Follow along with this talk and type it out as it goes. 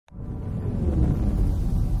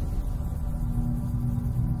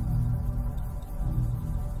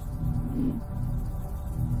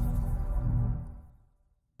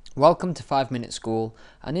Welcome to 5 Minute School,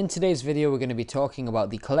 and in today's video we're going to be talking about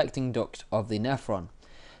the collecting duct of the nephron.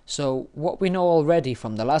 So what we know already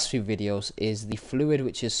from the last few videos is the fluid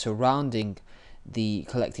which is surrounding the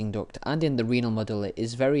collecting duct and in the renal medulla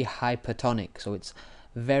is very hypertonic, so it's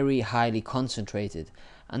very highly concentrated,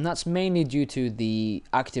 and that's mainly due to the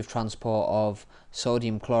active transport of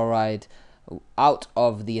sodium chloride out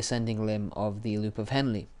of the ascending limb of the loop of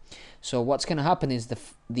Henle. So what's going to happen is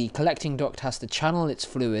the collecting duct has to channel its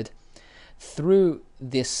fluid through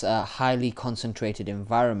this highly concentrated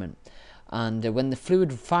environment, and when the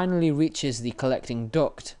fluid finally reaches the collecting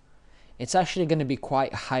duct, it's actually going to be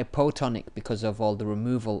quite hypotonic because of all the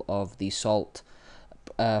removal of the salt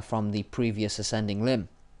from the previous ascending limb.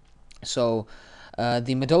 So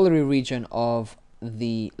the medullary region of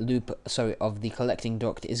the collecting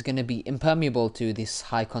duct is going to be impermeable to this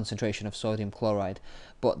high concentration of sodium chloride,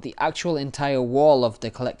 but the actual entire wall of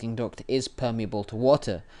the collecting duct is permeable to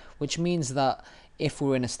water, which means that if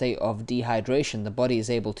we're in a state of dehydration, the body is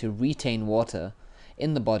able to retain water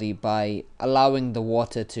in the body by allowing the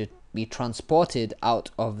water to be transported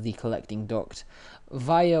out of the collecting duct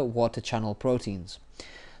via water channel proteins.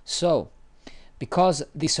 So because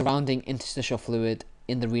the surrounding interstitial fluid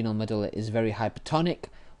in the renal medulla is very hypertonic,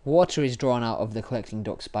 water is drawn out of the collecting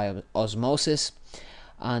ducts by osmosis,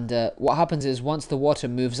 and what happens is once the water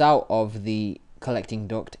moves out of the collecting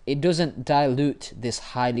duct, it doesn't dilute this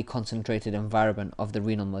highly concentrated environment of the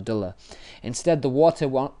renal medulla. Instead, the water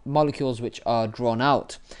molecules which are drawn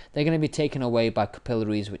out, they're going to be taken away by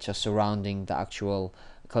capillaries which are surrounding the actual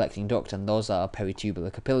collecting duct, and those are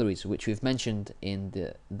peritubular capillaries, which we've mentioned in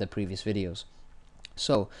the previous videos.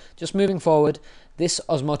 So, just moving forward, this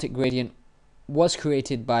osmotic gradient was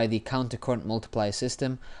created by the countercurrent multiplier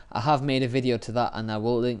system. I have made a video to that, and I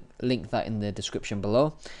will link that in the description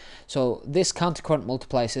below. So this countercurrent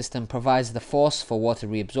multiplier system provides the force for water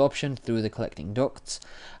reabsorption through the collecting ducts,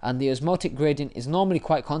 and the osmotic gradient is normally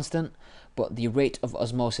quite constant, but the rate of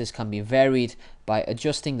osmosis can be varied by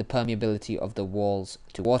adjusting the permeability of the walls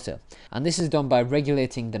to water. And this is done by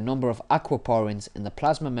regulating the number of aquaporins in the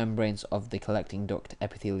plasma membranes of the collecting duct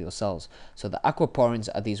epithelial cells. So the aquaporins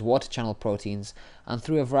are these water channel proteins, and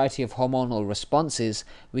through a variety of hormonal responses,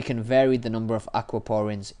 we can vary the number of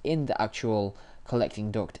aquaporins in the actual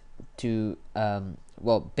collecting duct to,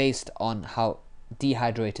 based on how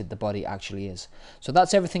dehydrated the body actually is. So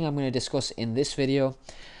that's everything I'm going to discuss in this video.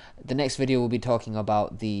 The next video will be talking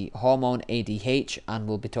about the hormone ADH, and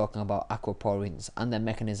we'll be talking about aquaporins and their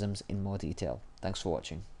mechanisms in more detail. Thanks for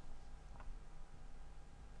watching.